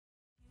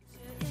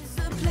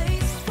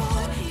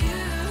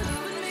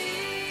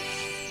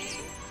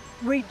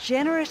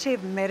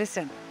Regenerative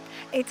medicine.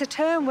 It's a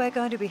term we're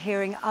going to be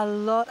hearing a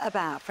lot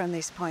about from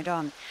this point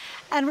on,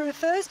 and it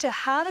refers to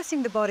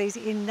harnessing the body's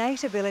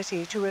innate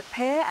ability to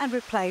repair and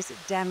replace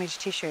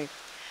damaged tissue.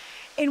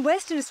 In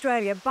Western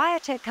Australia,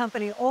 biotech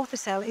company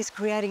Orthocell is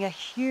creating a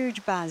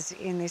huge buzz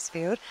in this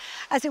field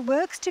as it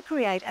works to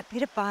create a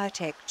bit of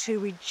biotech to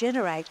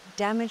regenerate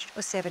damaged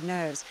or severed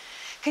nerves.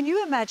 Can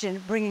you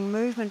imagine bringing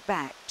movement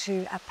back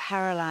to a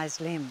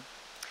paralysed limb?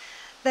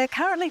 They're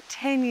currently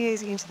 10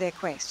 years into their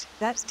quest.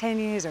 That's 10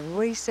 years of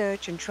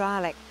research and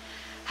trialling.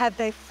 Have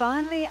they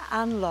finally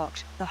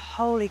unlocked the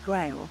holy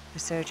grail for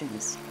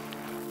surgeons?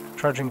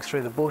 Trudging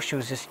through the bush, it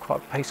was just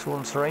quite peaceful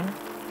and serene.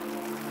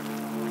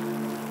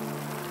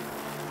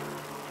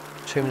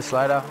 2 minutes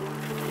later,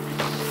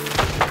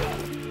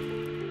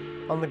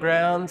 on the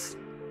ground,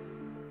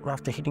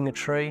 after hitting a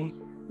tree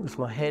with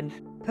my head.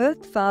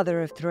 Perth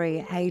father of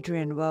 3,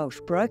 Adrian Walsh,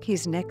 broke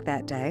his neck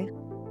that day,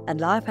 and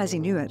life as he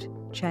knew it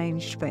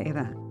changed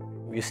forever.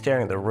 You're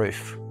staring at the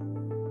roof.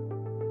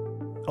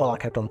 All I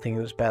kept on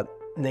thinking was about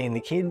me and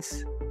the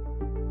kids.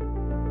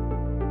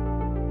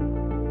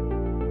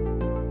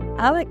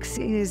 Alex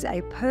is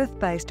a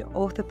Perth-based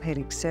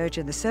orthopedic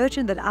surgeon, the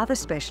surgeon that other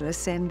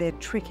specialists send their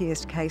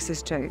trickiest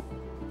cases to.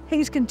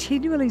 He's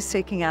continually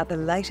seeking out the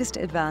latest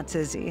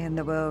advances in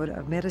the world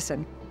of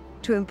medicine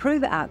to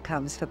improve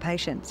outcomes for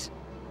patients.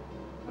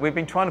 We've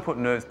been trying to put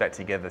nerves back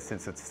together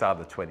since the start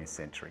of the 20th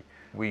century.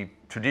 We've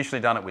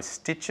traditionally done it with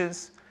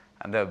stitches,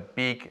 and they're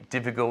big,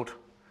 difficult,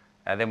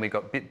 and then we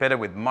got a bit better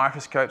with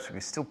microscopes, we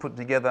can still put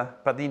together,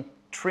 but the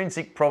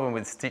intrinsic problem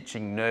with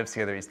stitching nerves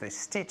together is the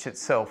stitch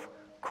itself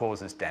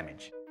causes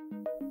damage.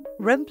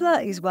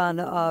 Rempler is one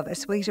of a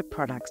suite of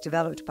products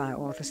developed by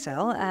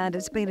Orthocell, and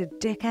it's been a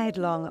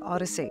decade-long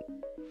odyssey.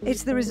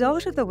 It's the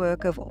result of the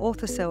work of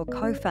Orthocell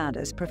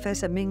co-founders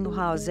Professor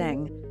Minghao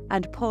Zhang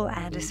and Paul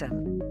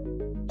Anderson.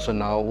 So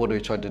now what we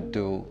try to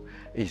do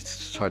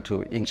is try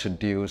to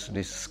introduce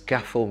this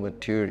scaffold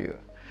material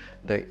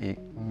that it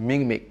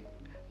mimic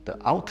the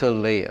outer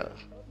layer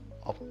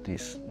of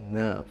this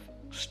nerve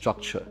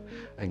structure,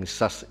 and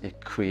thus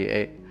it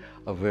create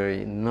a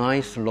very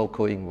nice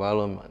local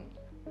environment.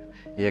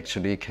 It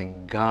actually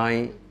can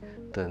guide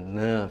the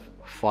nerve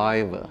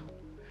fiber,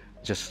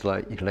 just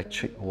like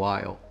electric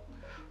wire,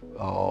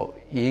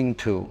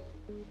 into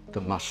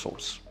the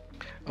muscles.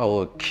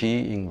 Our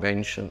key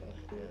invention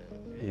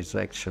is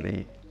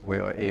actually we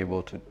are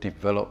able to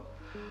develop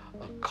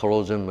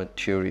collagen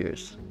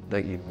materials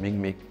that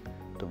mimic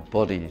the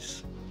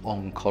body's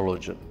own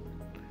collagen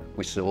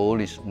with all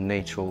this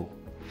natural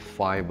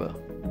fiber.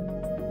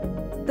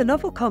 The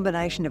novel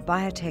combination of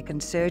biotech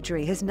and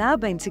surgery has now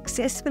been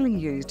successfully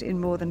used in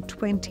more than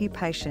 20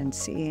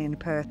 patients in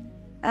Perth,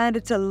 and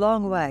it's a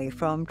long way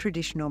from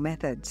traditional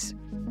methods.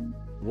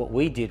 What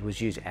we did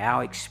was use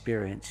our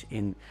experience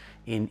in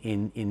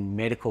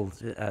medical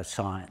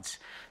science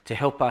to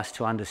help us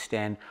to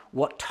understand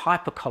what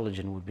type of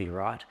collagen would be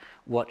right,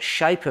 what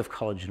shape of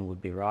collagen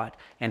would be right,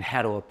 and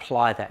how to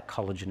apply that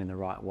collagen in the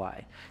right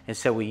way. And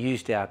so we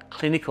used our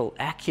clinical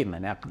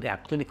acumen, our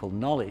clinical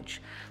knowledge,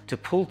 to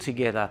pull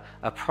together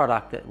a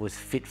product that was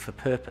fit for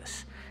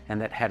purpose and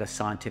that had a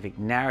scientific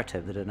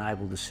narrative that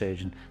enabled the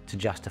surgeon to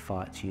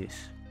justify its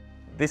use.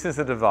 This is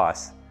a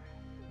device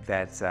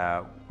that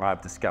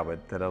I've discovered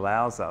that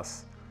allows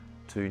us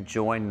to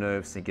join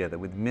nerves together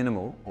with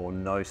minimal or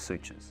no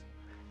sutures.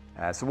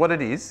 So what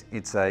it is,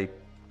 it's a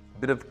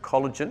bit of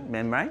collagen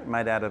membrane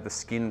made out of the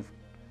skin,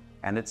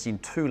 and it's in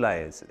 2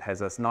 layers. It has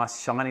this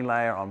nice shiny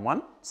layer on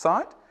one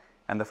side,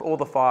 and all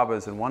the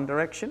fibres in one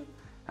direction,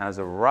 and there's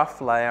a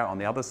rough layer on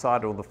the other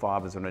side, all the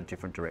fibres are in a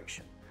different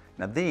direction.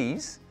 Now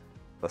these,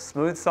 the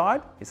smooth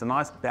side, is a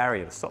nice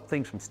barrier to stop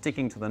things from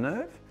sticking to the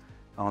nerve.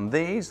 On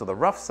these, or the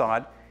rough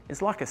side,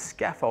 it's like a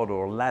scaffold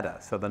or a ladder,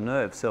 so the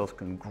nerve cells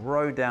can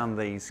grow down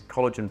these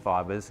collagen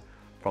fibres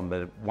from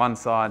the one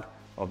side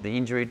of the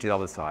injury to the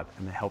other side,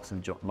 and it helps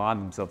them line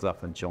themselves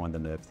up and join the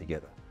nerves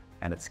together.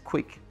 And it's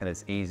quick, and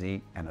it's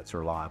easy, and it's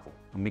reliable.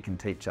 And we can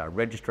teach our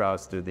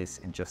registrars to do this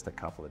in just a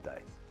couple of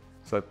days.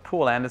 So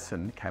Paul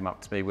Anderson came up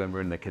to me when we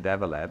were in the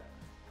cadaver lab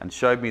and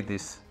showed me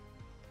this,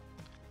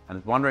 and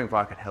was wondering if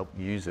I could help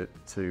use it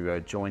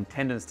to join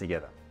tendons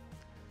together.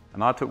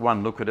 And I took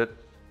one look at it,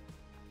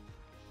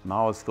 and I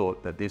always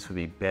thought that this would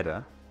be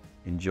better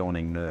in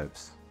joining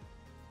nerves.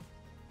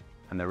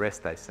 And the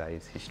rest, they say,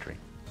 is history.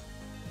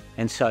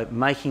 And so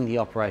making the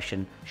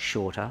operation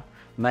shorter,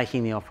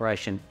 making the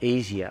operation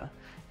easier,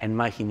 and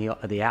making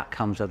the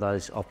outcomes of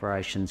those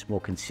operations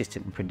more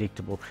consistent and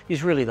predictable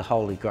is really the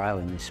holy grail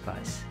in this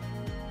space.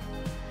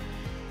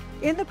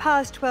 In the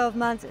past 12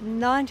 months,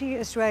 90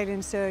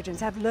 Australian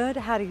surgeons have learned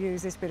how to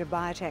use this bit of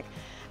biotech.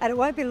 And it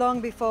won't be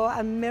long before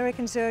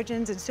American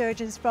surgeons and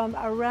surgeons from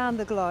around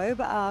the globe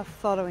are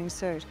following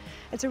suit.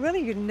 It's a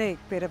really unique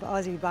bit of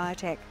Aussie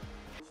biotech.